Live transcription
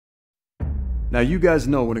Now you guys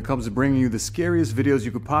know when it comes to bringing you the scariest videos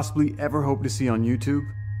you could possibly ever hope to see on YouTube,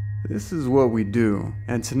 this is what we do.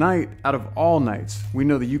 And tonight, out of all nights, we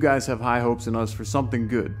know that you guys have high hopes in us for something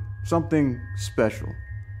good, something special,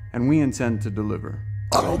 and we intend to deliver.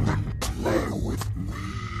 Come and play with me.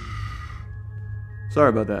 Sorry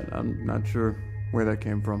about that, I'm not sure where that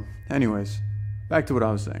came from. Anyways, back to what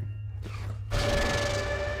I was saying.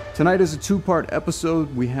 Tonight is a two-part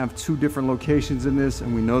episode. We have two different locations in this,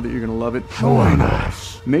 and we know that you're gonna love it. Join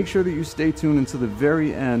us. Make sure that you stay tuned until the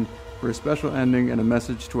very end for a special ending and a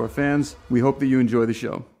message to our fans. We hope that you enjoy the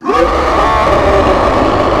show.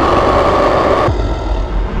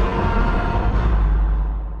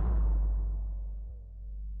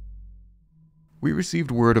 We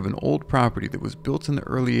received word of an old property that was built in the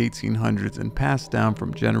early 1800s and passed down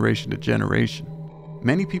from generation to generation.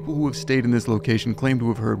 Many people who have stayed in this location claim to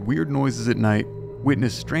have heard weird noises at night,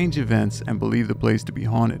 witnessed strange events, and believe the place to be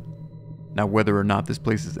haunted. Now, whether or not this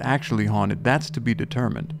place is actually haunted, that's to be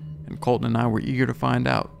determined, and Colton and I were eager to find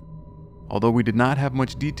out. Although we did not have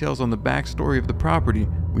much details on the backstory of the property,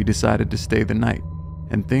 we decided to stay the night,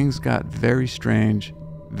 and things got very strange,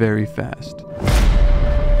 very fast.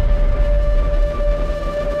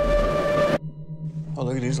 Oh,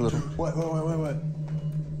 look at these little... What?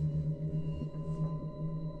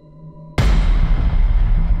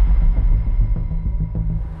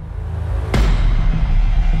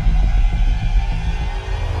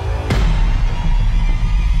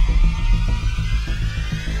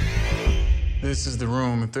 This is the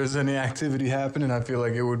room. If there's any activity happening, I feel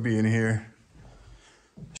like it would be in here.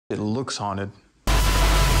 It looks haunted. All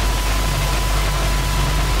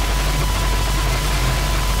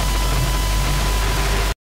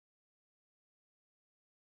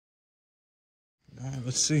right,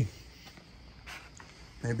 let's see.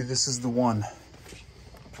 Maybe this is the one.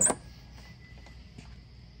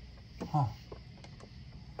 Huh.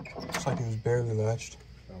 Looks like it was barely latched.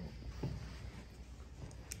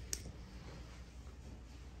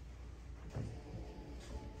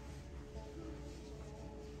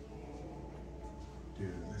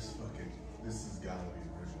 This has gotta be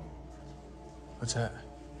the original. What's that?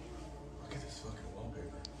 Look at this fucking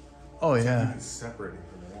wallpaper. Oh, yeah. It's separating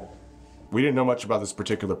from the wall. We didn't know much about this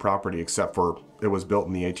particular property except for it was built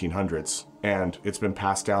in the 1800s and it's been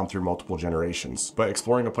passed down through multiple generations. But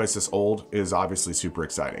exploring a place this old is obviously super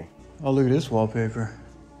exciting. Oh, look at this wallpaper.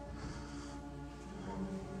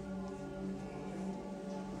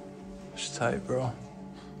 It's tight, bro.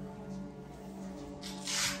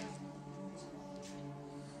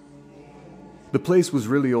 The place was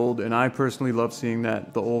really old, and I personally love seeing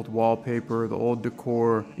that. The old wallpaper, the old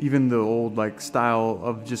decor, even the old style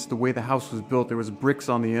of just the way the house was built. There was bricks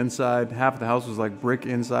on the inside. Half of the house was like brick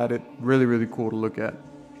inside it. Really, really cool to look at.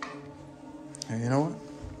 Hey, you know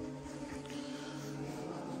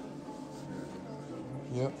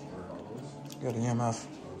what? Yep. Got an EMF.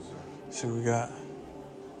 See what we got.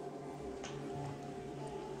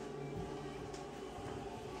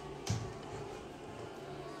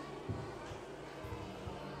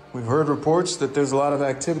 We've heard reports that there's a lot of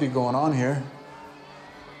activity going on here.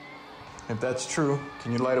 If that's true,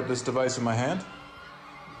 can you light up this device in my hand?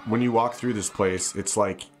 When you walk through this place, it's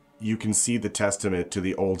like you can see the testament to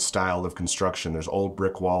the old style of construction. There's old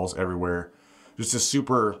brick walls everywhere. Just a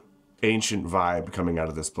super ancient vibe coming out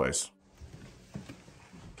of this place.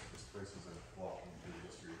 This place is a walk into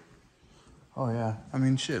history. Oh yeah, I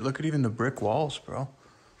mean shit, look at even the brick walls, bro.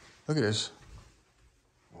 Look at this.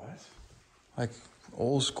 What? Like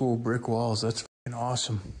old school brick walls, that's fucking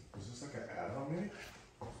awesome. Is this like an add-on maybe?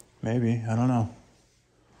 Maybe, I don't know.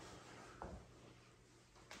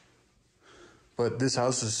 But this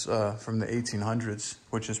house is from the 1800s,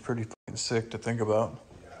 which is pretty fucking sick to think about.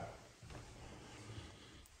 Yeah.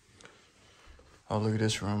 Oh, look at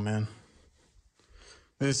this room, man.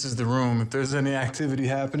 This is the room. If there's any activity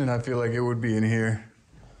happening, I feel like it would be in here.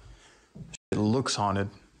 It looks haunted.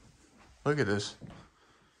 Look at this.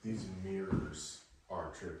 These mirrors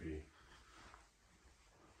are trippy.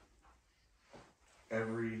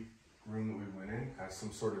 Every room that we went in has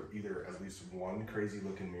some sort of either at least one crazy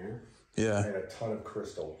looking mirror. Yeah. And a ton of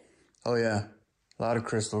crystal. Oh yeah, a lot of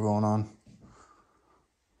crystal going on.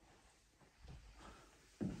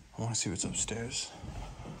 I want to see what's upstairs.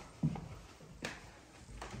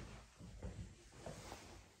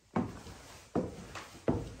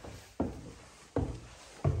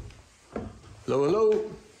 Hello,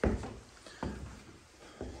 hello.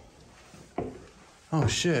 Oh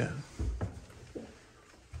shit.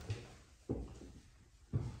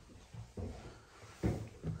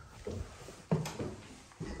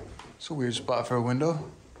 It's a weird spot for a window.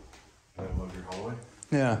 I love your hallway.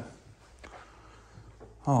 Yeah.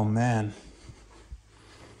 Oh man.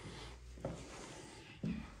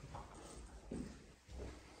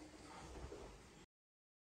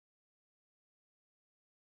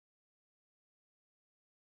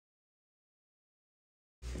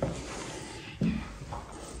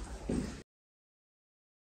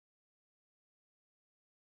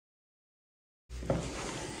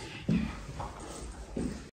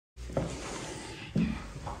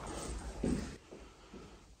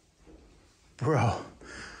 Bro,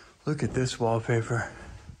 look at this wallpaper.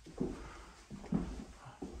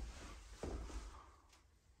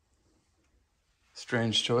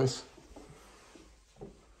 Strange choice.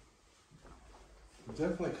 We've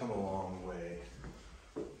definitely come a long way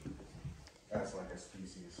as like a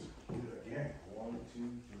species. Dude, again, 1, 2,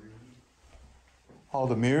 3. All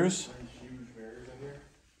the mirrors? 3 huge mirrors in here.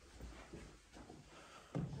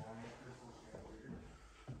 Giant crystal chandelier.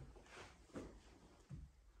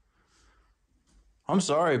 I'm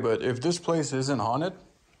sorry, but if this place isn't haunted,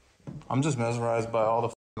 I'm just mesmerized by all the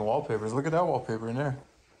f***ing wallpapers. Look at that wallpaper in there.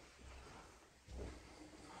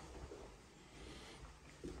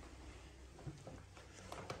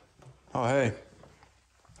 Oh, hey.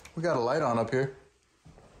 We got a light on up here.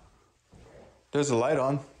 There's a light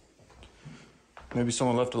on. Maybe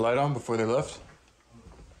someone left a light on before they left.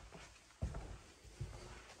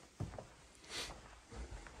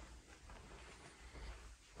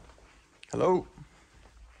 Hello?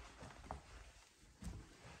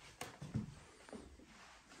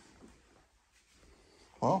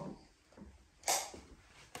 Well,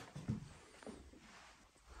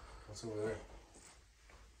 What's over there?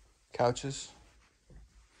 couches,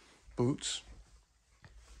 boots.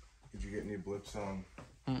 Did you get any blips on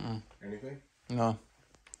anything? No.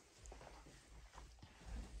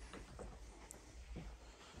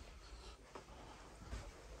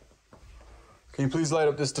 Can you please light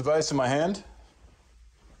up this device in my hand?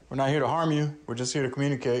 We're not here to harm you. We're just here to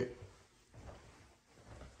communicate.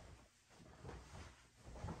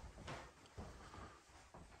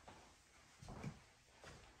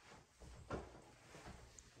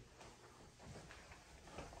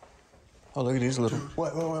 Oh, look at these little...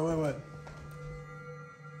 What?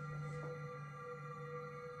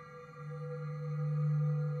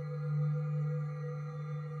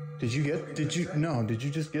 Did you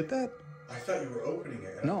just get that? I thought you were opening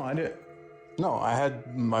it. No, I didn't. No, I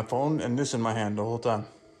had my phone and this in my hand the whole time.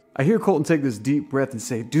 I hear Colton take this deep breath and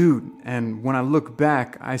say, dude, and when I look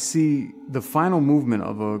back, I see the final movement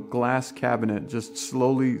of a glass cabinet just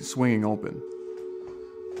slowly swinging open.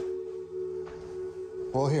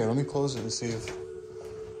 Well, here, let me close it and see if...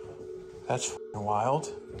 That's f***ing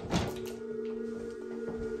wild.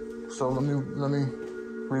 So let me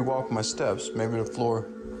rewalk my steps. Maybe the floor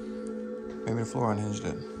unhinged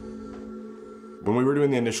it. When we were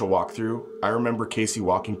doing the initial walkthrough, I remember Casey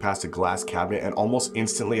walking past a glass cabinet, and almost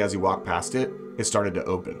instantly as he walked past it, it started to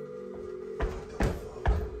open.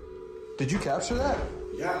 Did you capture that?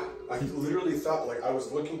 Yeah, I literally thought, like, I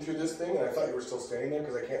was looking through this thing, and I thought you were still standing there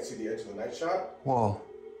because I can't see the edge of the night shot. Whoa.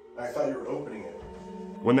 I thought you were opening it.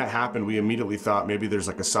 When that happened, we immediately thought maybe there's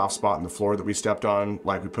like a soft spot in the floor that we stepped on,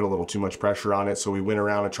 like we put a little too much pressure on it, so we went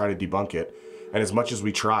around and tried to debunk it. And as much as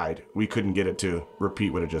we tried, we couldn't get it to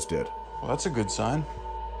repeat what it just did. Well, that's a good sign.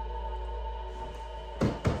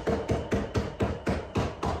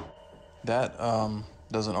 That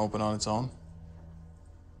doesn't open on its own.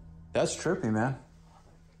 That's trippy, man.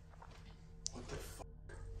 What the fuck?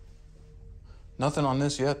 Nothing on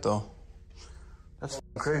this yet, though. That's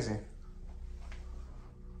crazy.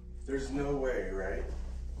 There's no way, right?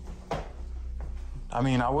 I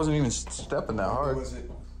mean, I wasn't even stepping that hard. Was it?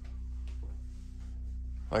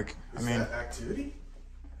 Like, Is that activity?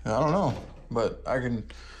 I don't know, but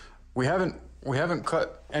we haven't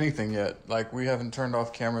cut anything yet. Like, we haven't turned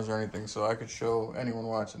off cameras or anything, so I could show anyone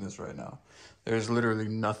watching this right now. There's literally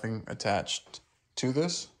nothing attached to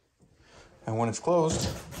this. And when it's closed,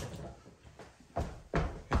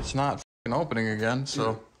 it's not f***ing opening again,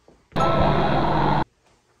 so.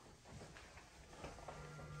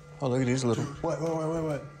 Oh, look at these little. What?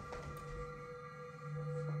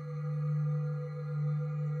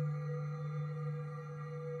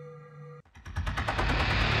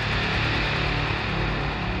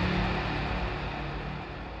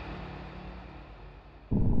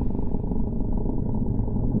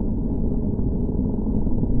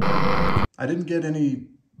 I didn't get any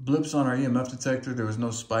blips on our EMF detector. There was no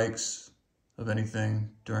spikes of anything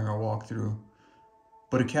during our walkthrough.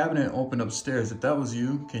 But a cabinet opened upstairs. If that was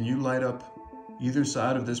you, can you light up either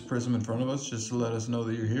side of this prism in front of us just to let us know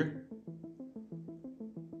that you're here?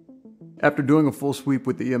 After doing a full sweep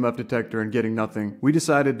with the EMF detector and getting nothing, we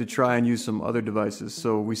decided to try and use some other devices,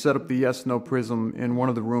 so we set up the yes-no prism in one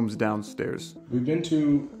of the rooms downstairs. We've been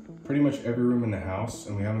to pretty much every room in the house,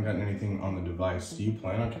 and we haven't gotten anything on the device. Do you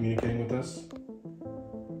plan on communicating with us?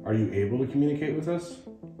 Are you able to communicate with us?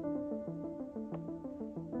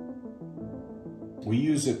 We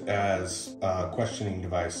use it as a questioning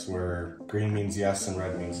device where green means yes and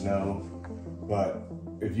red means no, but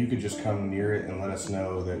if you could just come near it and let us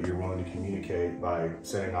know that you're willing to communicate by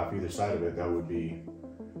setting off either side of it, that would be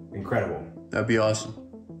incredible. That'd be awesome.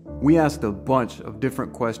 We asked a bunch of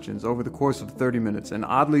different questions over the course of 30 minutes, and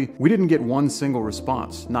oddly, we didn't get one single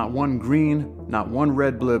response. Not one green, not one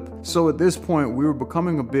red blip, so at this point, we were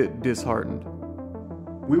becoming a bit disheartened.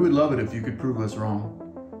 We would love it if you could prove us wrong.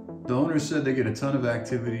 The owners said they get a ton of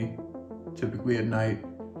activity, typically at night.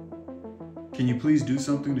 Can you please do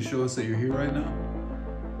something to show us that you're here right now?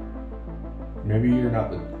 Maybe you're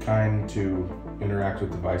not the kind to interact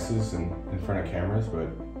with devices in front of cameras, but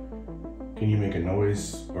can you make a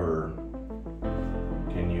noise, or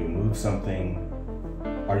can you move something?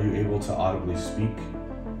 Are you able to audibly speak?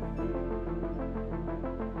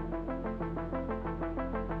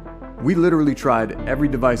 We literally tried every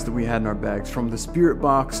device that we had in our bags, from the spirit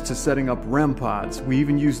box to setting up REM pods. We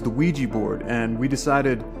even used the Ouija board, and we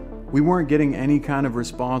decided we weren't getting any kind of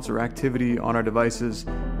response or activity on our devices,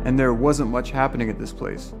 and there wasn't much happening at this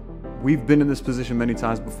place. We've been in this position many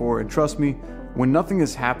times before, and trust me, when nothing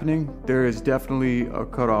is happening, there is definitely a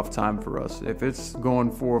cutoff time for us. If it's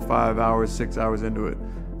going 4 or 5 hours, 6 hours into it,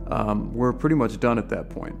 we're pretty much done at that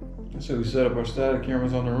point. So we set up our static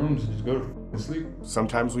cameras on the rooms and just go to sleep.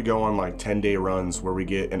 Sometimes we go on like 10-day runs where we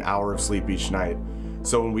get an hour of sleep each night.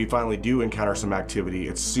 So when we finally do encounter some activity,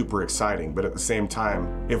 it's super exciting. But at the same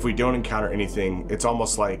time, if we don't encounter anything, it's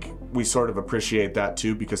almost like we sort of appreciate that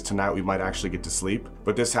too, because tonight we might actually get to sleep.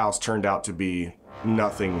 But this house turned out to be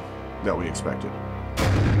nothing that we expected.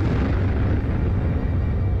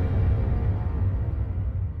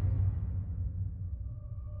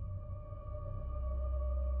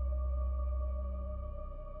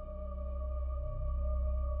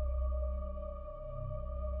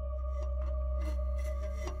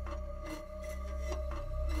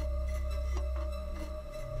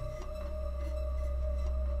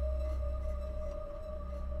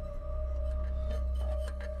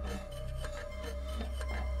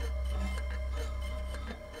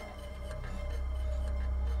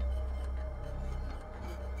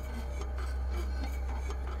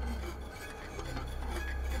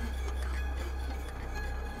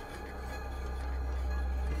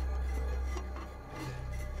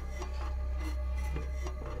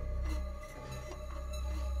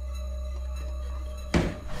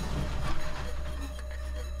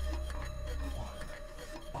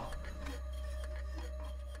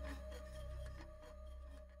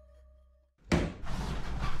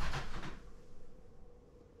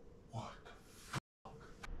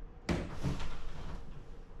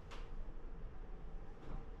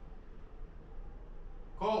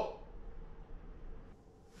 Cole!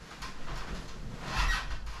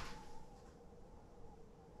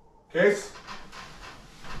 Case?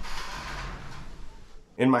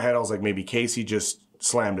 In my head, I was like, maybe Casey just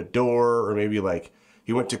slammed a door, or maybe like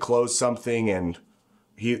he went to close something and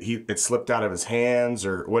it slipped out of his hands,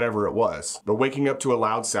 or whatever it was. But waking up to a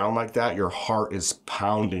loud sound like that, your heart is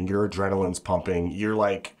pounding, your adrenaline's pumping, you're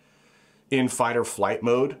like in fight or flight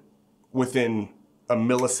mode within a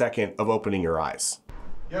millisecond of opening your eyes.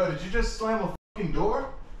 Yo, did you just slam a fucking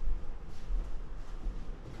door?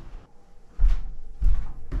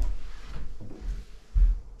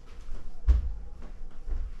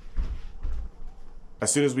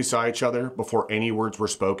 As soon as we saw each other, before any words were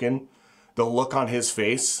spoken, the look on his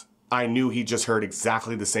face, I knew he just heard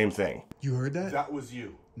exactly the same thing. You heard that? That was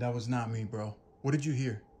you. That was not me, bro. What did you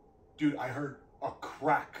hear? Dude, I heard a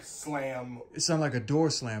crack, slam. It sounded like a door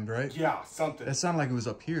slammed, right? Yeah, something. That sounded like it was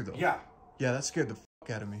up here, though. Yeah. Yeah, that scared the fuck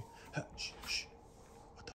out of me. Shh, shh.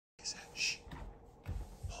 What the fuck is that? Shh.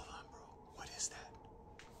 Hold on, bro. What is that?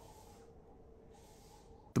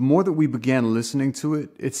 The more that we began listening to it,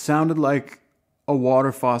 it sounded like a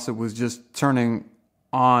water faucet was just turning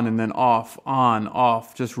on and then off, on,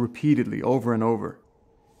 off, just repeatedly, over and over.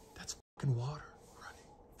 That's fucking water running.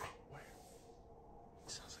 From where?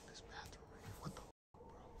 It sounds like this bathroom right here. What the fuck,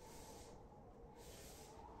 bro?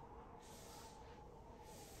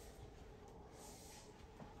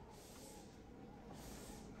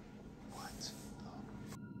 What the fuck?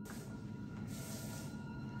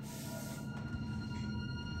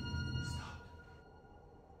 Stop.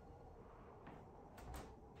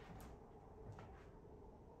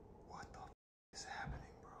 What the fuck is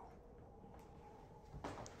happening, bro?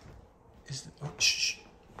 Is the, oh, shh.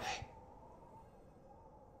 Hey.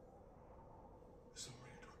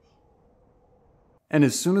 And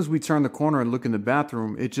as soon as we turned the corner and looked in the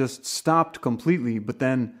bathroom, it just stopped completely, but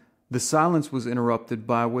then the silence was interrupted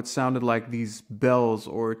by what sounded like these bells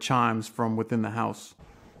or chimes from within the house.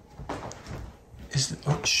 Is the,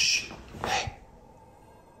 oh, shh. Hey.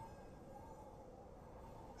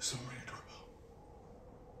 There's someone ringing the doorbell.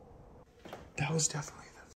 That was definitely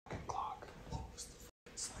the fucking clock. What was the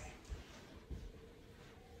fucking slam?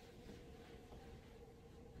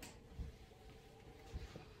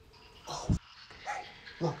 Oh, hey,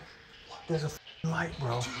 look, there's a fucking light,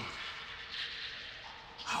 bro. Dude.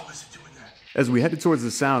 How is it doing that? As we headed towards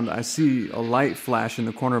the sound, I see a light flash in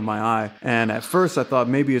the corner of my eye, and at first I thought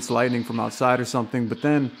maybe it's lightning from outside or something, but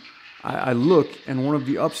then I look, and one of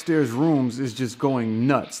the upstairs rooms is just going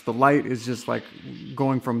nuts. The light is just like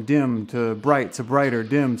going from dim to bright to brighter,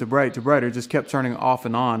 dim to bright to brighter, just kept turning off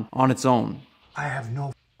and on its own. I have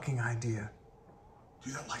no fucking idea.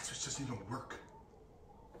 Dude, that light switch doesn't even work.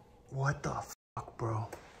 What the fuck, bro?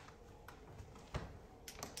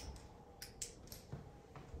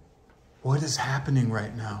 What is happening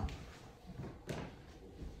right now?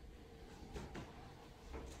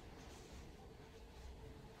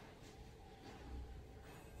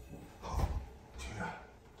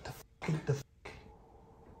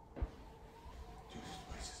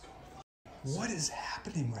 What is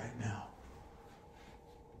happening right now?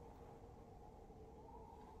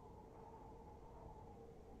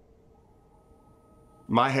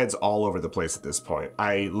 My head's all over the place at this point.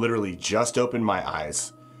 I literally just opened my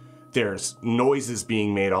eyes. There's noises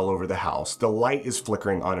being made all over the house. The light is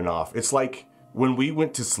flickering on and off. It's like when we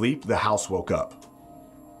went to sleep, the house woke up.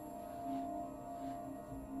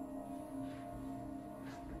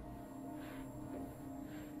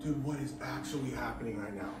 Dude, what is actually happening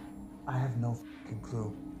right now? I have no fucking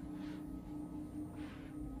clue.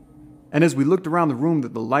 And as we looked around the room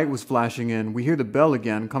that the light was flashing in, we hear the bell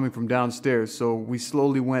again coming from downstairs, so we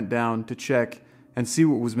slowly went down to check and see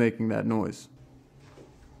what was making that noise.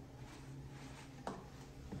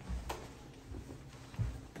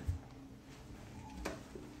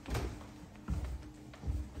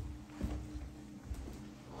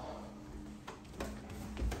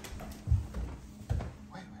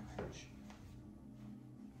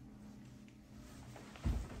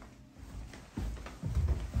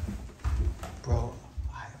 Bro,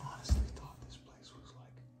 I honestly thought this place was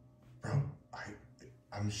like... Bro,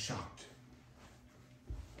 I'm shocked.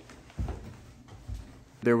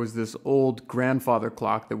 There was this old grandfather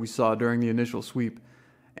clock that we saw during the initial sweep,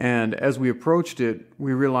 and as we approached it,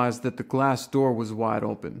 we realized that the glass door was wide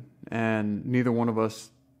open, and neither one of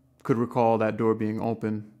us could recall that door being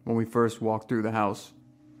open when we first walked through the house.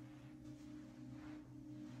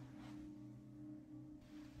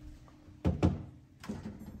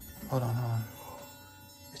 Hold on.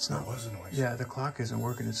 It's not... That was a noise. Yeah, the clock isn't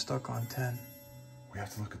working. It's stuck on 10. We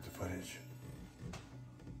have to look at the footage.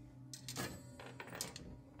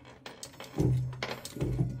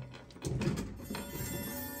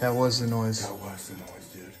 That was the noise. That was the noise,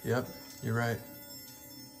 dude. Yep, you're right.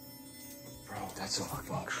 Bro, That's what the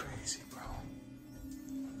fucking fuck? crazy, bro.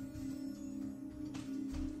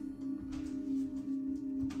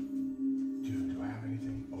 Dude, do I have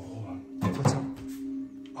anything? Oh, hold on. What's up?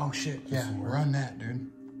 Oh shit, yeah, run that, dude.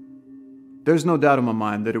 There's no doubt in my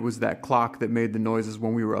mind that it was that clock that made the noises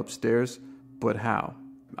when we were upstairs, but how?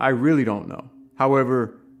 I really don't know.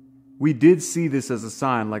 However, we did see this as a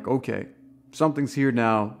sign like, okay, something's here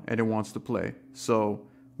now and it wants to play. So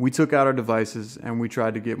we took out our devices and we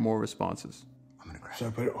tried to get more responses. I'm gonna grab Should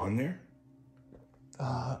I put it on there?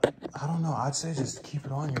 I don't know. I'd say just keep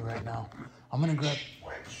it on you right now. I'm gonna grab...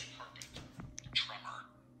 Wench. Tremor.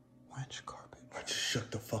 Wench carpet. I just shook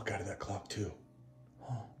the fuck out of that clock, too.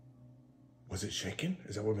 Huh. Was it shaking?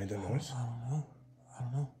 Is that what made that noise? I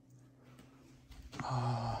don't know.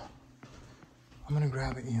 I'm gonna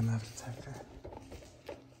grab an EMF detector.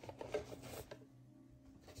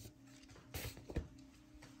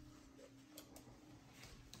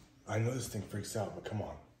 I know this thing freaks out, but come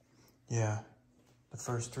on. Yeah. The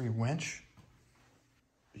first three. Wench?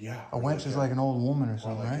 Yeah. A wench is like an old woman or Or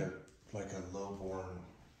something, like right? like a low-born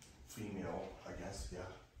female, I guess, yeah.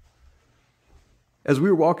 As we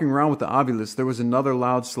were walking around with the Ovilus, there was another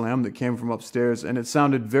loud slam that came from upstairs, and it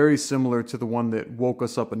sounded very similar to the one that woke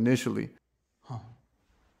us up initially. Huh.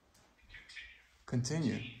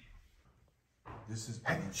 Continue. This is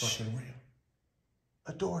Hey, fucking real.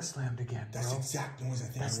 A door slammed again, bro. That's the exact noise I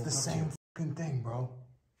think That's I woke the up same to. fucking thing, bro.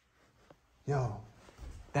 Yo,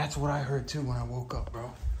 that's what I heard too when I woke up,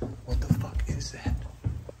 bro. What the fuck is that?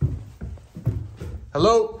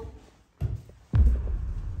 Hello?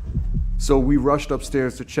 So we rushed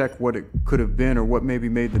upstairs to check what it could have been or what maybe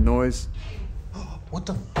made the noise. What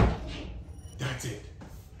the? That's it.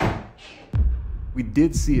 We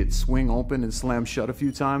did see it swing open and slam shut a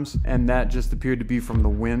few times, and that just appeared to be from the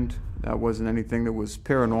wind. That wasn't anything that was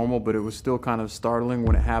paranormal, but it was still kind of startling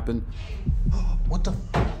when it happened. What the?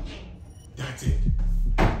 That's it.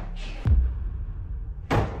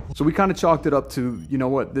 So we kind of chalked it up to, you know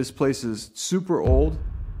what, this place is super old.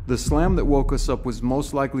 The slam that woke us up was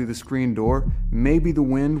most likely the screen door. Maybe the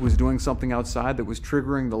wind was doing something outside that was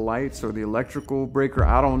triggering the lights or the electrical breaker,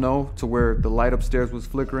 I don't know, to where the light upstairs was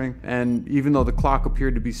flickering. And even though the clock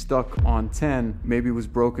appeared to be stuck on 10, maybe it was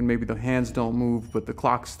broken, maybe the hands don't move, but the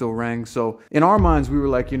clock still rang. So in our minds, we were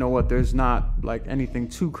like, you know what, there's not like anything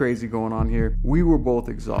too crazy going on here. We were both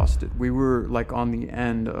exhausted. We were like on the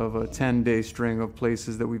end of a 10-day string of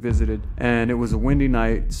places that we visited, and it was a windy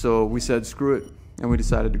night, so we said, screw it. And we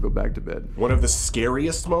decided to go back to bed. One of the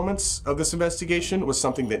scariest moments of this investigation was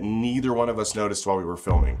something that neither one of us noticed while we were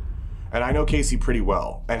filming. And I know Casey pretty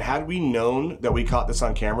well. And had we known that we caught this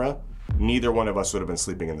on camera, neither one of us would have been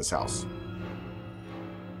sleeping in this house.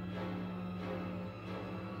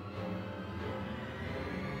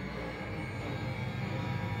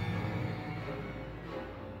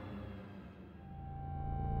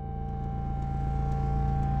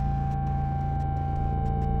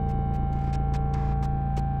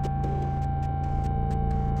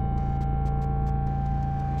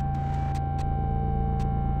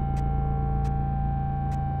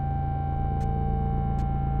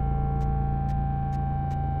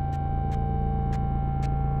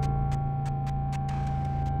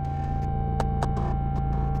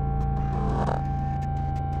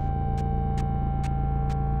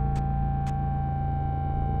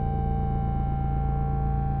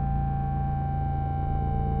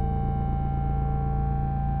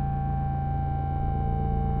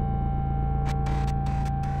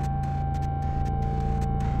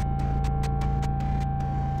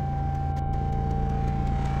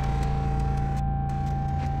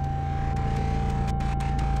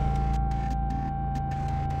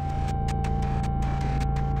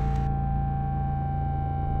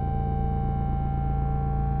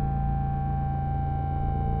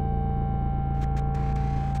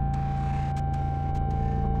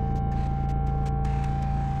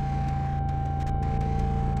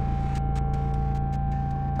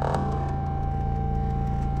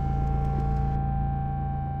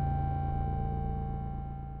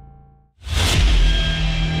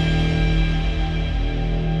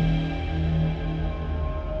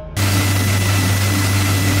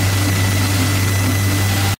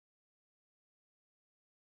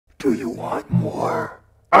 Do you want more?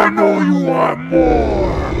 I know you want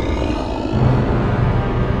more!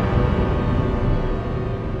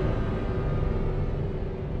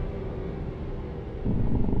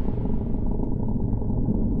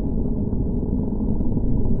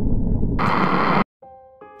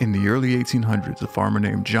 In the early 1800s, a farmer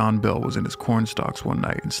named John Bell was in his corn stalks one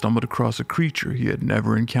night and stumbled across a creature he had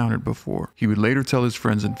never encountered before. He would later tell his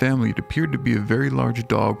friends and family it appeared to be a very large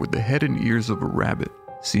dog with the head and ears of a rabbit.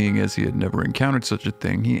 Seeing as he had never encountered such a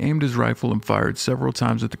thing, he aimed his rifle and fired several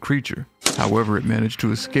times at the creature. However, it managed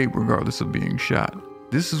to escape regardless of being shot.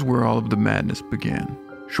 This is where all of the madness began.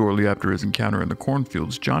 Shortly after his encounter in the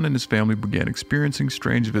cornfields, John and his family began experiencing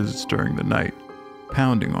strange visits during the night,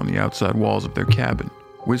 pounding on the outside walls of their cabin,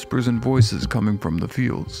 whispers and voices coming from the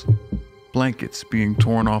fields, blankets being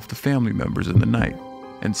torn off the family members in the night,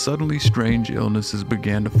 and suddenly strange illnesses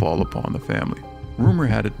began to fall upon the family. Rumor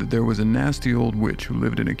had it that there was a nasty old witch who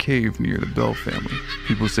lived in a cave near the Bell family.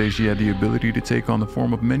 People say she had the ability to take on the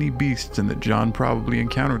form of many beasts and that John probably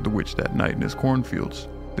encountered the witch that night in his cornfields.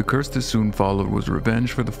 The curse that soon followed was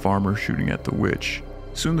revenge for the farmer shooting at the witch.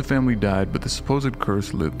 Soon the family died, but the supposed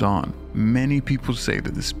curse lived on. Many people say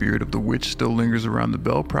that the spirit of the witch still lingers around the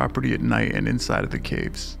Bell property at night and inside of the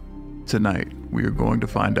caves. Tonight, we are going to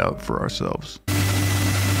find out for ourselves.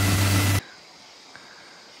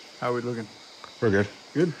 How are we looking? We're good.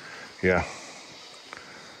 Good? Yeah.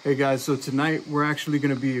 Hey guys, so tonight we're actually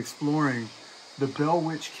going to be exploring the Bell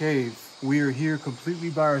Witch Cave. We are here completely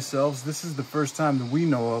by ourselves. This is the first time that we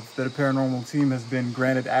know of that a paranormal team has been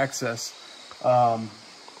granted access. I'm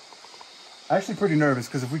actually pretty nervous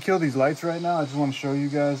because if we kill these lights right now, I just want to show you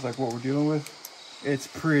guys like what we're dealing with. It's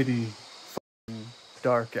pretty fucking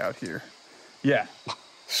dark out here. Yeah.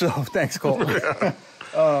 So thanks, Cole.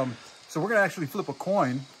 So we're gonna actually flip a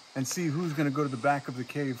coin and see who's gonna go to the back of the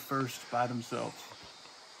cave first by themselves.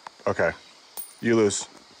 Okay. You lose.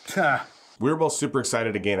 We were both super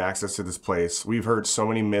excited to gain access to this place. We've heard so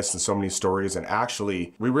many myths and so many stories, and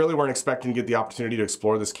actually, we really weren't expecting to get the opportunity to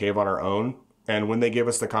explore this cave on our own. And when they gave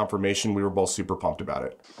us the confirmation, we were both super pumped about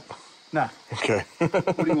it. Nah. Okay.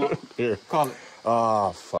 What do you want? Here. Call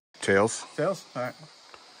it. Fuck. Tails? Tails? All right.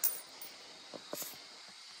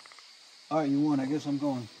 All right, you won. I guess I'm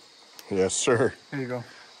going. Yes, sir. Here you go.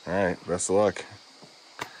 All right, best of luck.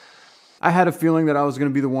 I had a feeling that I was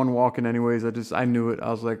going to be the one walking anyways. I knew it.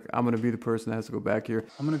 I was like, I'm going to be the person that has to go back here.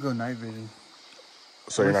 I'm going to go night vision.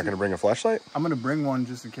 So you're not going to bring a flashlight? I'm going to bring one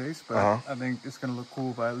just in case, but Uh-huh. I think it's going to look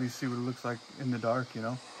cool if I at least see what it looks like in the dark, you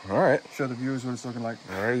know? All right. Show the viewers what it's looking like.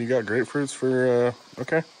 All right, you got grapefruits for,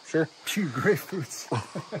 okay, sure. Phew, grapefruits.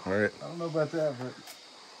 All right. I don't know about that, but...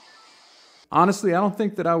 Honestly, I don't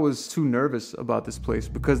think that I was too nervous about this place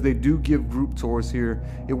because they do give group tours here.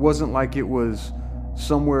 It wasn't like it was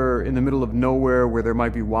somewhere in the middle of nowhere where there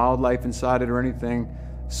might be wildlife inside it or anything.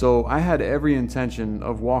 So I had every intention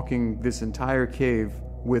of walking this entire cave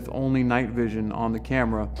with only night vision on the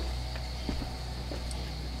camera.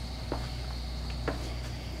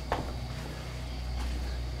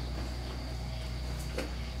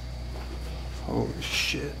 Holy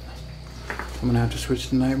shit. I'm gonna have to switch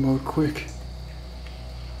to night mode quick.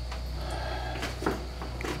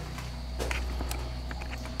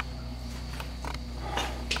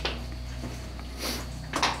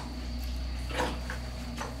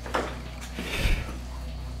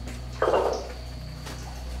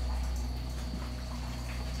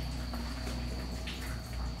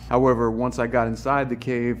 However, once I got inside the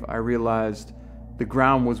cave, I realized the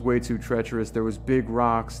ground was way too treacherous. There was big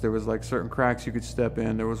rocks, there was like certain cracks you could step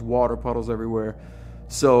in, there was water puddles everywhere.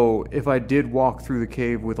 So if I did walk through the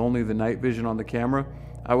cave with only the night vision on the camera,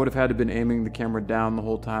 I would have had to been aiming the camera down the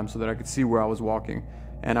whole time so that I could see where I was walking.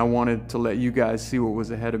 And I wanted to let you guys see what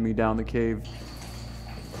was ahead of me down the cave.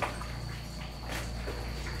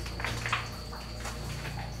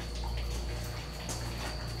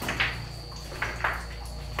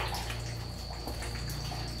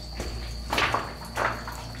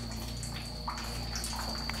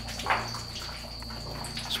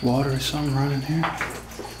 Water or something running here.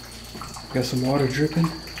 Got some water dripping.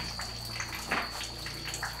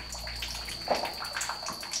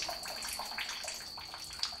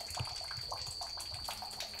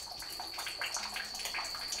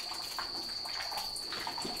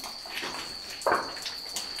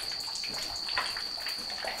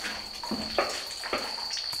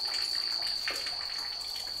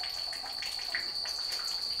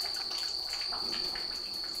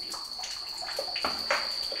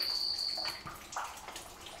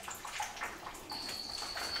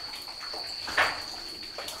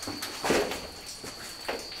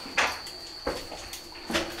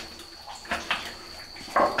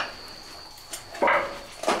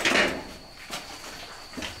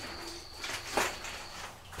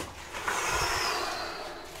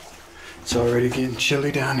 It's already getting chilly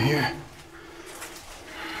down here.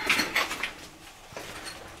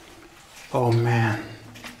 Oh man,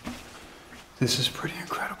 this is pretty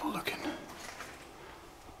incredible looking.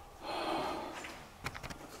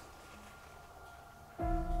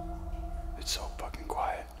 It's so fucking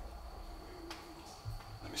quiet.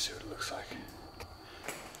 Let me see what it looks like.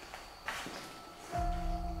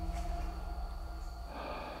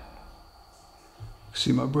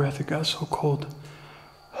 See my breath, it got so cold.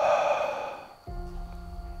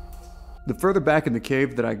 The further back in the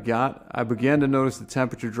cave that I got, I began to notice the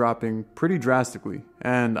temperature dropping pretty drastically.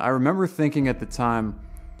 And I remember thinking at the time,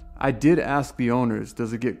 I did ask the owners,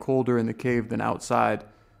 does it get colder in the cave than outside?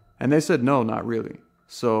 And they said no, not really.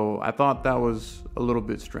 So I thought that was a little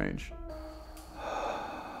bit strange.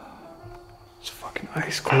 It's fucking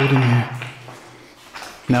ice cold in here.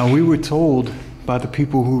 Now we were told by the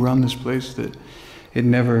people who run this place that it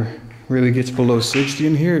never really gets below 60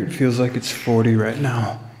 in here. It feels like it's 40 right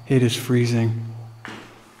now. It is freezing.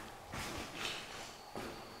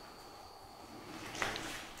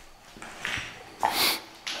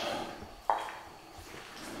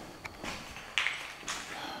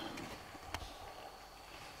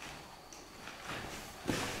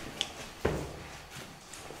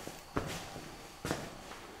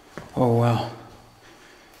 Oh wow.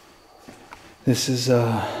 This is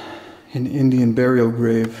an Indian burial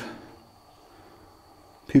grave.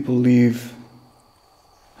 People leave,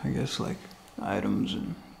 I guess, like items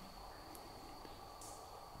and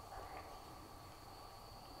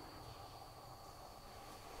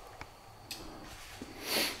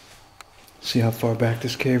see how far back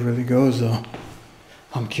this cave really goes though.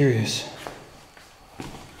 I'm curious.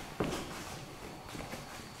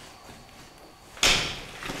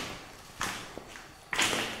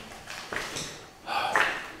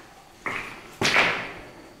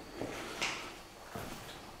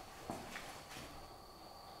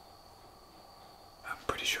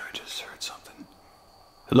 sure I just heard something.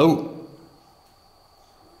 Hello?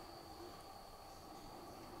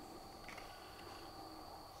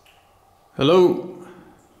 Hello?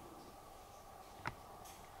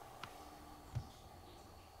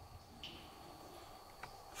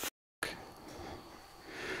 Fuck.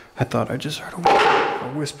 I thought I just heard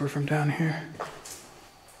a whisper from down here.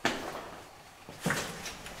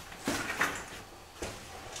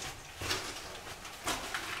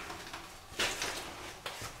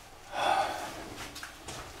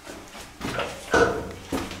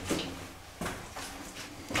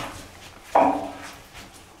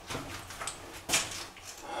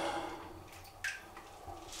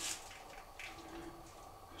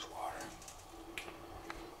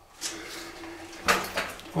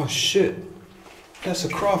 Oh shit, that's a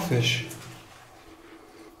crawfish.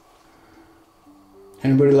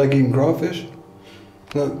 Anybody like eating crawfish?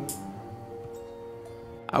 Look.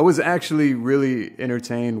 I was actually really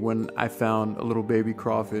entertained when I found a little baby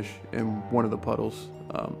crawfish in one of the puddles,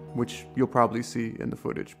 which you'll probably see in the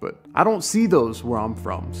footage, but I don't see those where I'm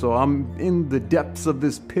from. So I'm in the depths of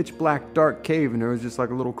this pitch black dark cave and there was just like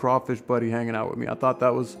a little crawfish buddy hanging out with me. I thought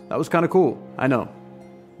that was kind of cool. I know,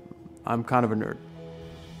 I'm kind of a nerd.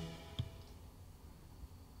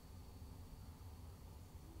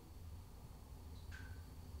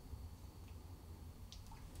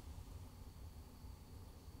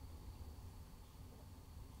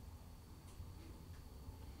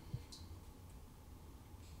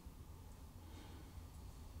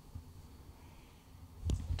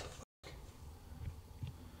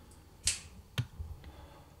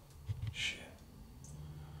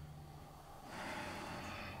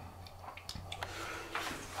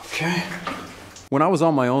 Okay. When I was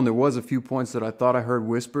on my own, there was a few points that I thought I heard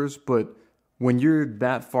whispers, but when you're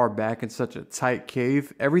that far back in such a tight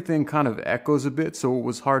cave, everything kind of echoes a bit, so it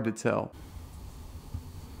was hard to tell.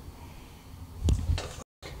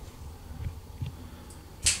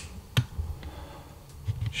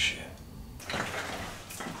 Shit.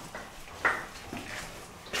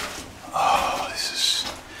 Oh, this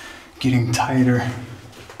is getting tighter.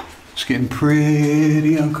 It's getting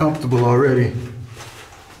pretty uncomfortable already.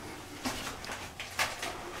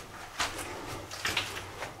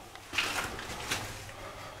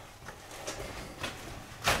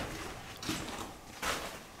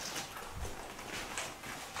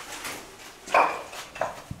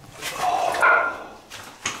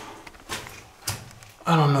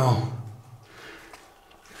 I don't know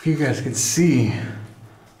if you guys can see.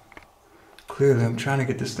 Clearly, I'm trying to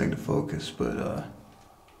get this thing to focus, but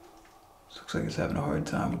this looks like it's having a hard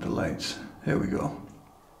time with the lights. There we go.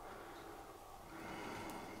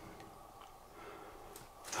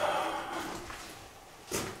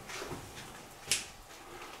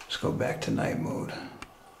 Let's go back to night mode.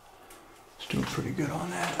 It's doing pretty good on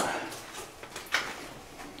that.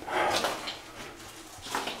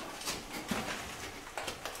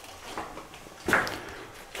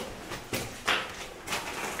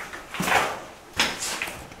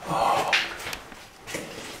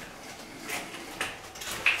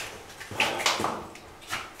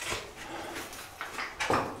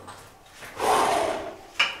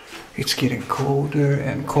 It's getting colder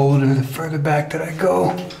and colder the further back that I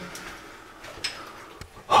go.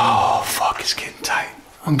 Oh, fuck, it's getting tight.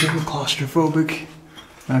 I'm getting claustrophobic,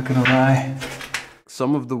 not gonna lie.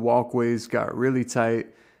 Some of the walkways got really tight,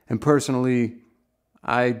 and personally,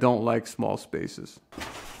 I don't like small spaces.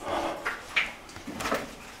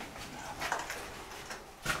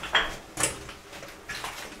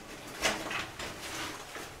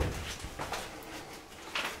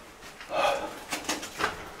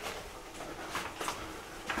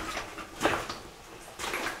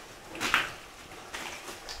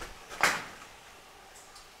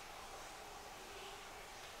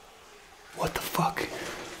 What the fuck?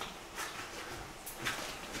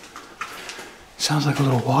 Sounds like a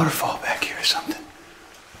little waterfall back here or something.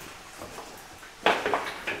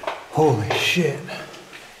 Holy shit.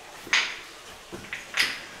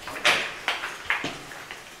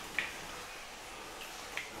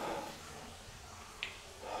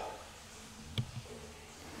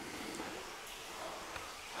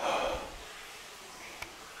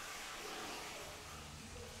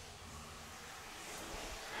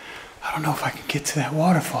 I don't know if I can get to that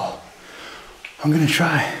waterfall. I'm gonna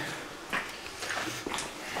try.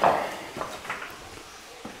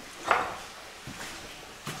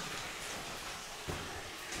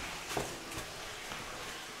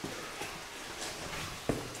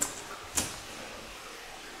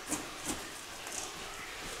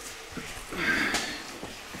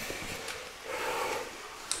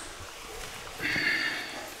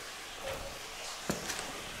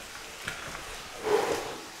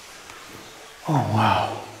 Oh,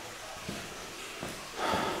 wow.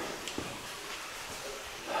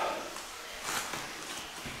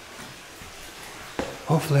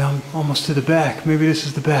 Hopefully I'm almost to the back. Maybe this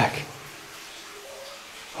is the back.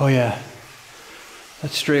 Oh yeah,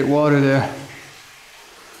 that's straight water there.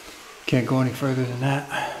 Can't go any further than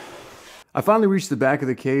that. I finally reached the back of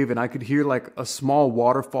the cave and I could hear like a small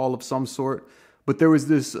waterfall of some sort, but there was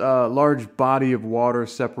this large body of water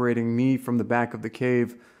separating me from the back of the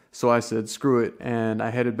cave. So I said, screw it. And I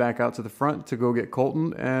headed back out to the front to go get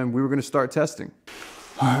Colton, and we were going to start testing.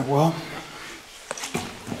 All right, well,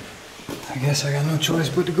 I guess I got no choice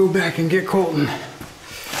but to go back and get Colton.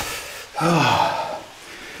 Oh,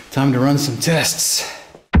 time to run some tests.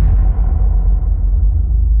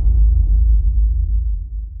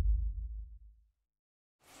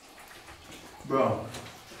 Bro,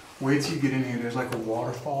 wait till you get in here. There's like a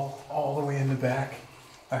waterfall all the way in the back.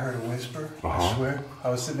 I heard a whisper, I swear. I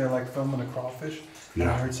was sitting there like filming a crawfish, and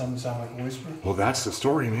I heard something sound like a whisper. Well, that's the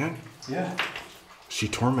story, man. Yeah. She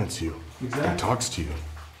torments you. Exactly. And talks to you.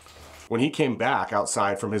 When he came back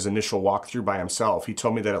outside from his initial walkthrough by himself, he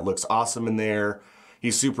told me that it looks awesome in there.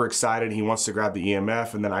 He's super excited. He wants to grab the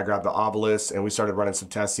EMF, and then I grabbed the obelisk, and we started running some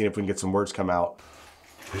tests, seeing if we can get some words come out.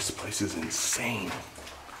 This place is insane.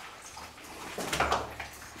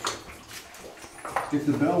 If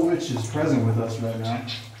the Bell Witch is present with us right now.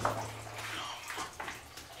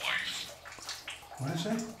 What is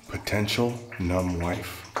it? Potential numb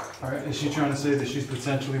wife. Alright, is she trying to say that she's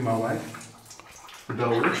potentially my wife? The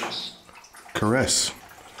Bell Witch? Caress.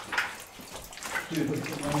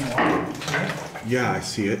 Yeah, I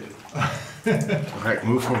see it. All right,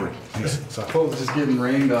 move forward, please. Cole's just getting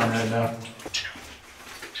rained on right now.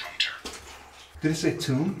 Did it say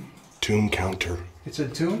tomb? Tomb counter. It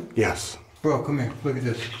said tomb? Yes. Bro, come here. Look at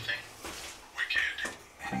this.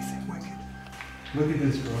 Anything wicked. Look at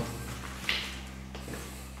this, bro.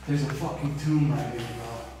 There's a fucking tomb right here, bro.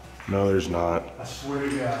 No, there's not. I swear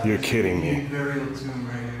to God. You're kidding me. Burial tomb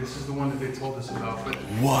right here. This is the one that they told us about. But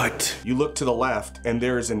What? You look to the left, and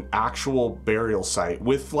there's an actual burial site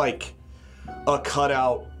with like a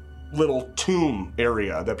cutout little tomb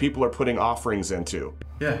area that people are putting offerings into.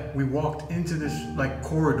 yeah, we walked into this like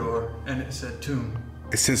corridor, and it said tomb.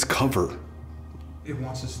 It says cover. It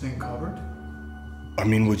wants this thing covered. I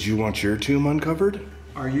mean, would you want your tomb uncovered?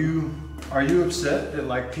 Are you upset that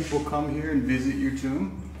like people come here and visit your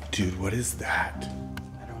tomb? Dude, what is that?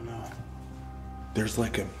 I don't know. There's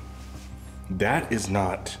like a... That is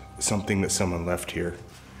not something that someone left here.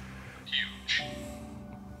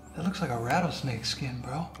 That looks like a rattlesnake skin,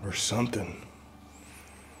 bro. Or something.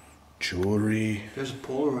 Jewelry. There's a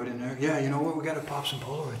Polaroid in there. Yeah, you know what? We gotta pop some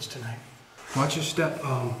Polaroids tonight. Watch your step.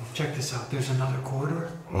 Check this out. There's another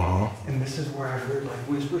corridor. Uh-huh. And this is where I heard like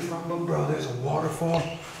whispers from them, bro. There's a waterfall.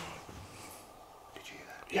 Did you hear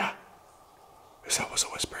that? Yeah. That was a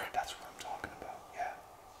whisper. That's what I'm talking about. Yeah.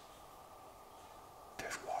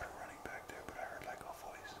 There's water running back there, but I heard like a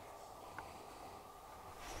voice.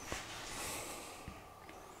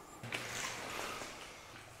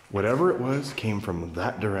 Whatever it was came from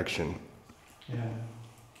that direction. Yeah.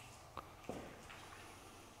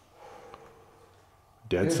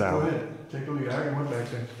 Dead Go silent. ahead. Take a look. I already went back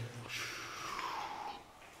there.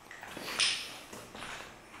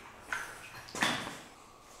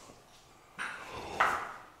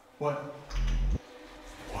 What?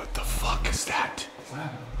 What the fuck is that? What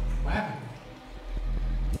happened? What happened?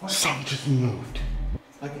 What? Something just moved.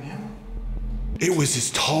 Like an animal? It was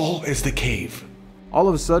as tall as the cave. All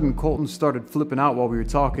of a sudden, Colton started flipping out while we were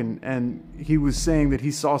talking, and he was saying that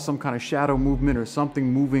he saw some kind of shadow movement or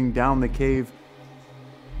something moving down the cave.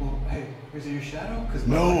 Well, hey, is it your shadow? Cause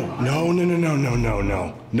No, no, no, no, no, no, no,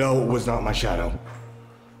 no. No, it was not my shadow.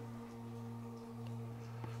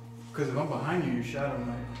 Because if I'm behind you, your shadow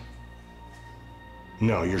might.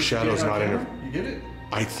 No, your shadow's not in it. You get it?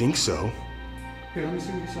 I think so. Here, let me see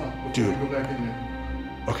what you saw. Before Dude. we go back in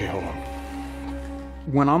there. Okay, hold on.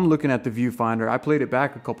 When I'm looking at the viewfinder, I played it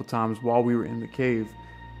back a couple times while we were in the cave,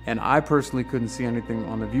 and I personally couldn't see anything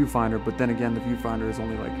on the viewfinder, but then again, the viewfinder is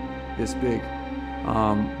only like this big.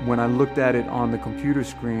 When I looked at it on the computer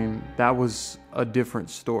screen, that was a different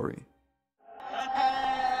story.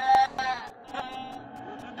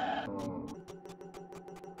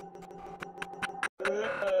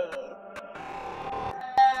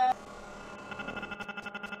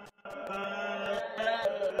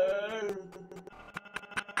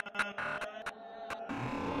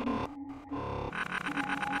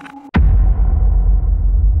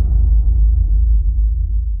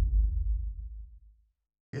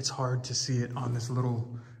 It's hard to see it on this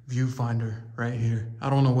little viewfinder right here. I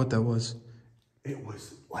don't know what that was. It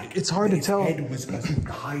was like It's hard to tell. His head was as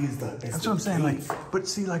high as the. That's what I'm saying. Like, but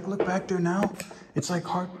see, like, look back there now. It's like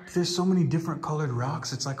hard. There's so many different colored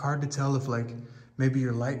rocks. It's like hard to tell if like maybe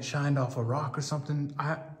your light shined off a rock or something.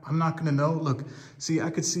 I'm not gonna know. Look, see, I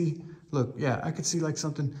could see. Look, yeah, I could see like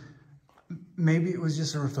something. Maybe it was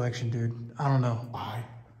just a reflection, dude. I don't know.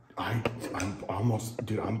 I'm almost,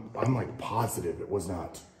 dude. I'm like positive it was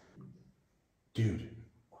not. Dude,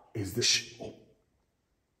 is this? Shh. Oh,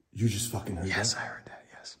 you just fucking heard that? Yes, I heard that.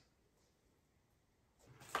 Yes.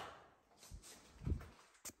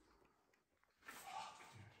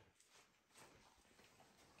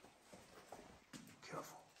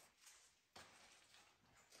 Careful.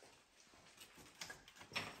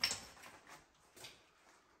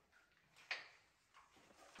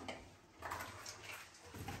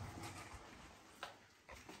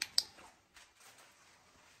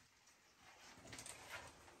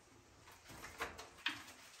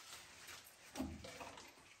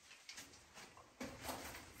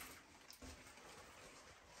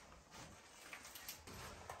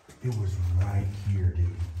 It was right here, dude.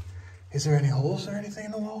 Is there any holes or anything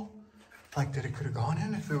in the wall? Like that it could have gone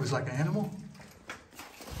in if it was like an animal?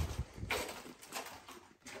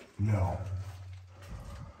 No.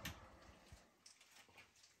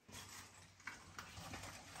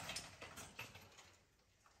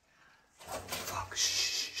 Fuck.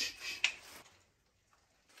 Shh.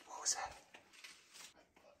 What was that?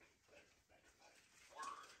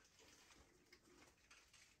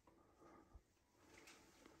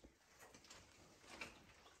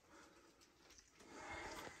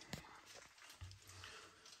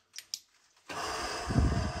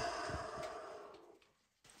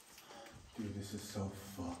 Dude, this is so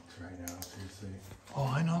fucked right now, seriously. Oh,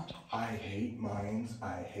 I know. I hate mines.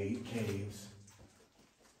 I hate caves.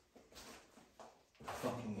 I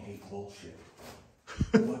fucking hate bullshit.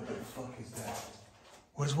 What the fuck is that?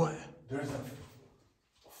 What is what? There's a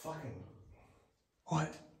fucking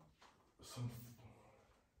What? some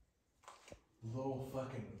little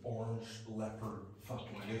fucking orange leopard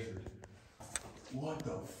fucking lizard. What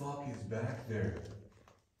the fuck is back there?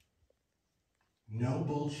 No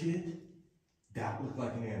bullshit. That looked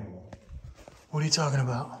like an animal. What are you talking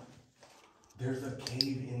about? There's a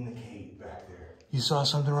cave in the cave back there. You saw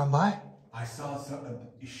something run by? I saw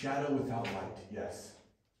a shadow without light, yes.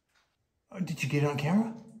 Oh, did you get it on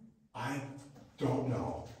camera? I don't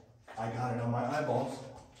know. I got it on my eyeballs.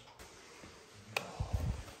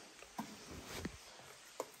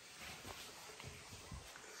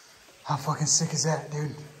 How fucking sick is that,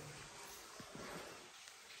 dude?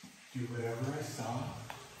 Dude, whatever I saw,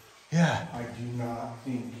 Yeah. I do not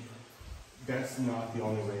think that's not the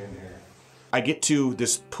only way in there. I get to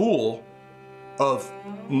this pool of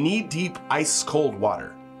knee-deep, ice-cold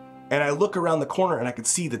water. And I look around the corner and I could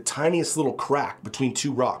see the tiniest little crack between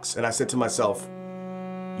two rocks. And I said to myself,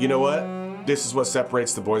 you know what? This is what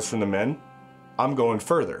separates the boys from the men. I'm going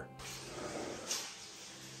further.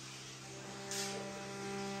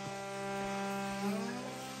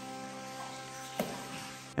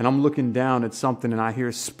 And I'm looking down at something and I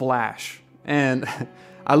hear splash. And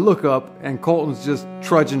I look up and Colton's just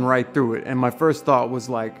trudging right through it. And my first thought was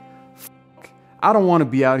like, fuck, I don't want to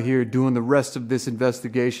be out here doing the rest of this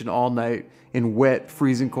investigation all night in wet,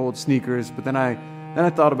 freezing cold sneakers. But then I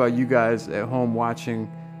thought about you guys at home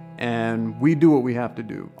watching, and we do what we have to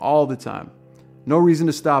do all the time. No reason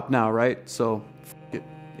to stop now, right? So, fuck it.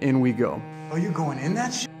 In we go. Oh, you're going in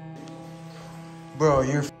that shit? Bro,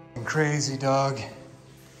 you're fucking crazy, dog.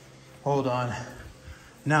 Hold on.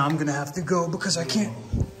 Now I'm gonna have to go because I can't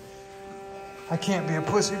be a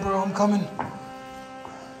pussy, bro. I'm coming.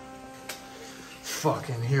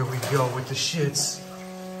 Fucking here we go with the shits.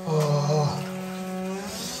 Oh.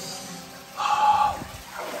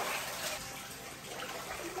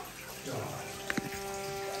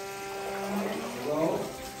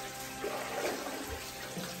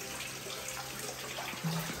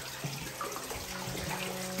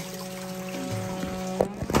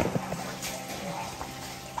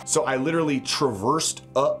 So I literally traversed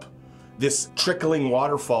up this trickling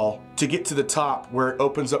waterfall to get to the top where it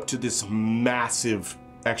opens up to this massive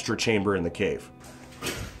extra chamber in the cave.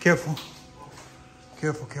 Careful.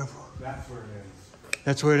 Careful, careful. That's where it ends.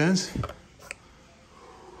 That's where it ends?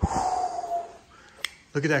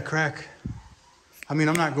 Look at that crack. I mean,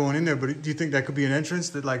 I'm not going in there, but do you think that could be an entrance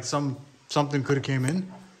that like something could have came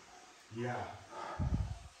in? Yeah.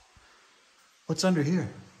 What's under here?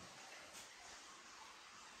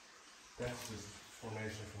 That's just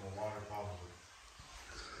formation from the water, probably.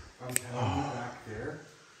 I'm telling you, back there,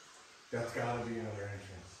 that's gotta be another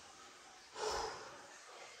entrance.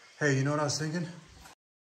 Hey, you know what I was thinking?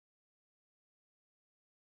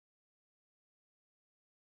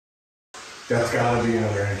 That's gotta be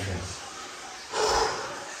another entrance.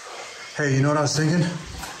 Hey, you know what I was thinking?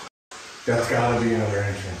 That's gotta be another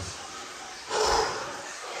entrance.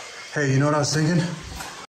 Hey, you know what I was thinking?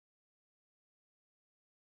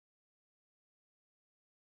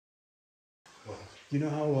 You know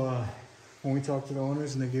how when we talked to the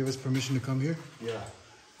owners and they gave us permission to come here? Yeah.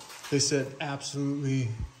 They said absolutely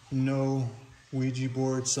no Ouija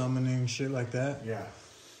board summoning, shit like that. Yeah.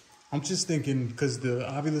 I'm just thinking, because the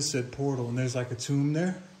Ovilus said portal and there's like a tomb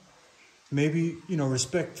there. Maybe, you know,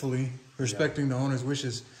 respecting the owner's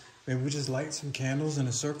wishes, maybe we just light some candles in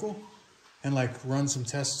a circle and like run some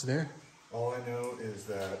tests there. All I know is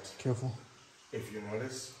that, Careful. if you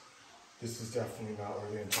notice, this is definitely not where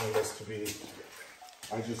they intended us to be.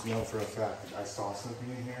 I just know for a fact that I saw something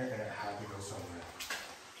in here and it had to go somewhere.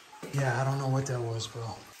 Yeah, I don't know what that was,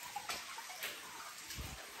 bro.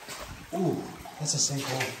 Ooh, that's a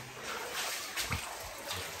sinkhole.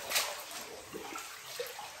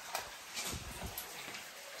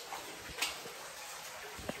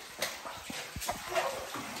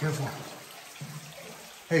 Careful.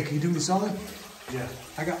 Hey, can you do me solid? Yeah.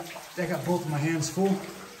 I got both of my hands full.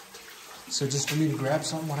 So just for me to grab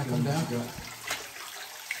something when I come down.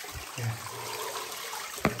 Yeah.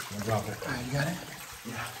 I'll drop it. All right, you got it?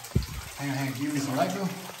 Yeah. Hang on, give me some light, bro.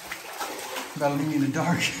 You gotta leave me in the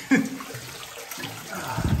dark.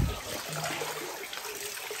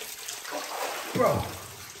 Bro.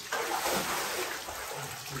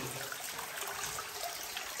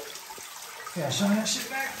 Yeah, shine that shit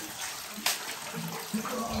back.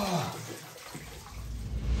 Oh.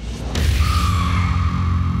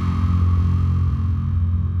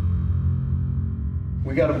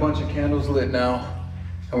 We got a bunch of candles lit now,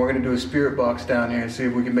 and we're gonna do a spirit box down here and see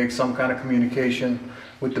if we can make some kind of communication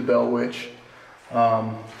with the Bell Witch.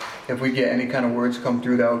 If we get any kind of words come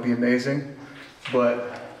through, that would be amazing.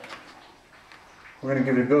 But we're gonna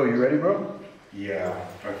give it a go. You ready, bro? Yeah,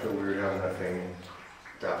 I feel weird having that thing,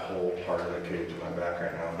 that whole part of the cage in my back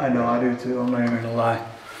right now. I know, I do too. I'm not even gonna lie.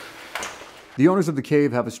 The owners of the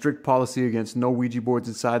cave have a strict policy against no Ouija boards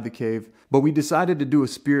inside the cave, but we decided to do a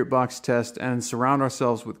spirit box test and surround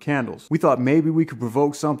ourselves with candles. We thought maybe we could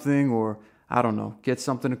provoke something or, I don't know, get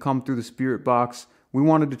something to come through the spirit box. We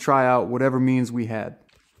wanted to try out whatever means we had.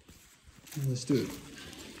 Let's do it.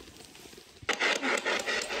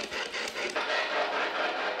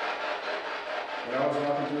 When I was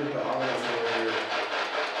walking through the office earlier,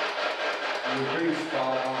 you were pretty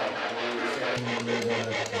spot on when you were saying you were going to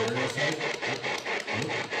bury yourself.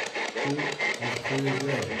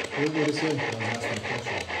 Here's what it said. I was asking a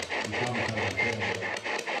question. You probably kind of failed.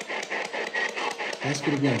 Ask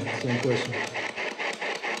it again. Same question.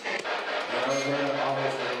 When I was in the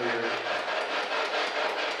office earlier,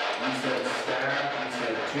 you said staff, you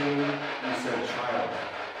said tomb, you said child.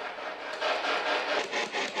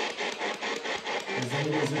 Is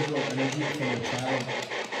any residual energy from the child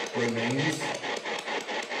remains?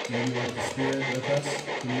 Maybe like the spirit with us?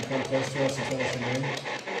 Can you come close to us and tell us your name?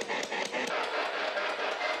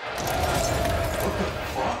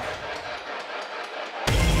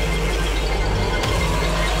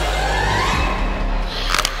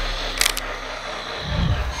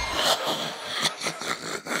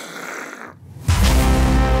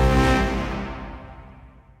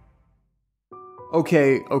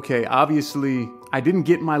 Okay, obviously, I didn't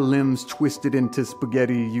get my limbs twisted into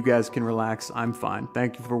spaghetti. You guys can relax. I'm fine.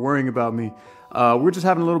 Thank you for worrying about me. We're just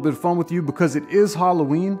having a little bit of fun with you because it is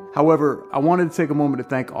Halloween. However, I wanted to take a moment to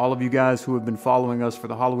thank all of you guys who have been following us for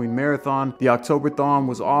the Halloween Marathon. The October-thon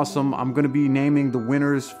was awesome. I'm going to be naming the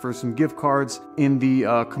winners for some gift cards in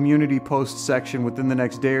the community post section within the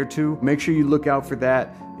next day or two. Make sure you look out for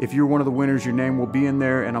that. If you're one of the winners, your name will be in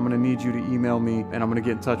there, and I'm going to need you to email me, and I'm going to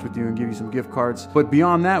get in touch with you and give you some gift cards. But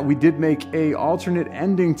beyond that, we did make a alternate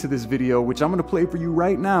ending to this video, which I'm going to play for you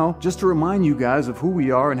right now, just to remind you guys of who we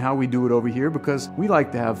are and how we do it over here, because we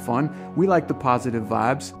like to have fun. We like the positive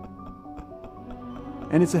vibes.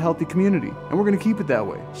 And it's a healthy community, and we're going to keep it that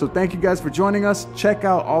way. So thank you guys for joining us. Check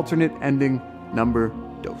out alternate ending number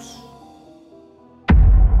 2.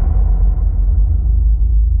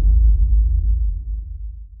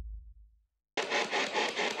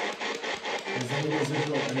 Is any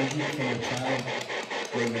residual energy from the child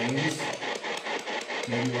remains?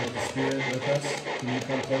 Maybe like the spirit with us? Can you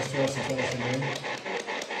come close to us and tell us your name?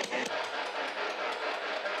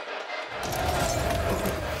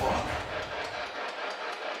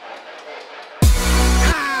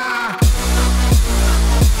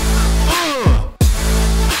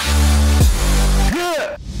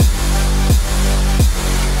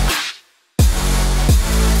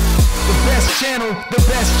 The best channel, the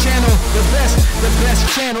best channel, the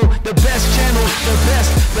best channel, the best channel,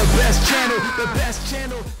 the best channel, the best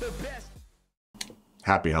channel, the best.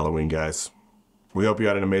 Happy Halloween, guys. We hope you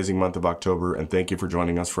had an amazing month of October, and thank you for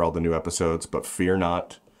joining us for all the new episodes. But fear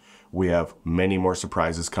not, we have many more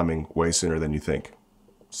surprises coming way sooner than you think.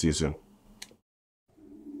 See you soon.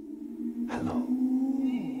 Hello.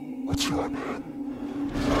 What's your name?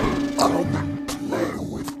 Come and play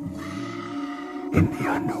with me in the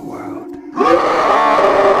underworld.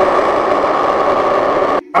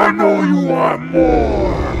 I know you want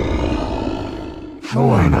more.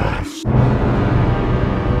 Join us.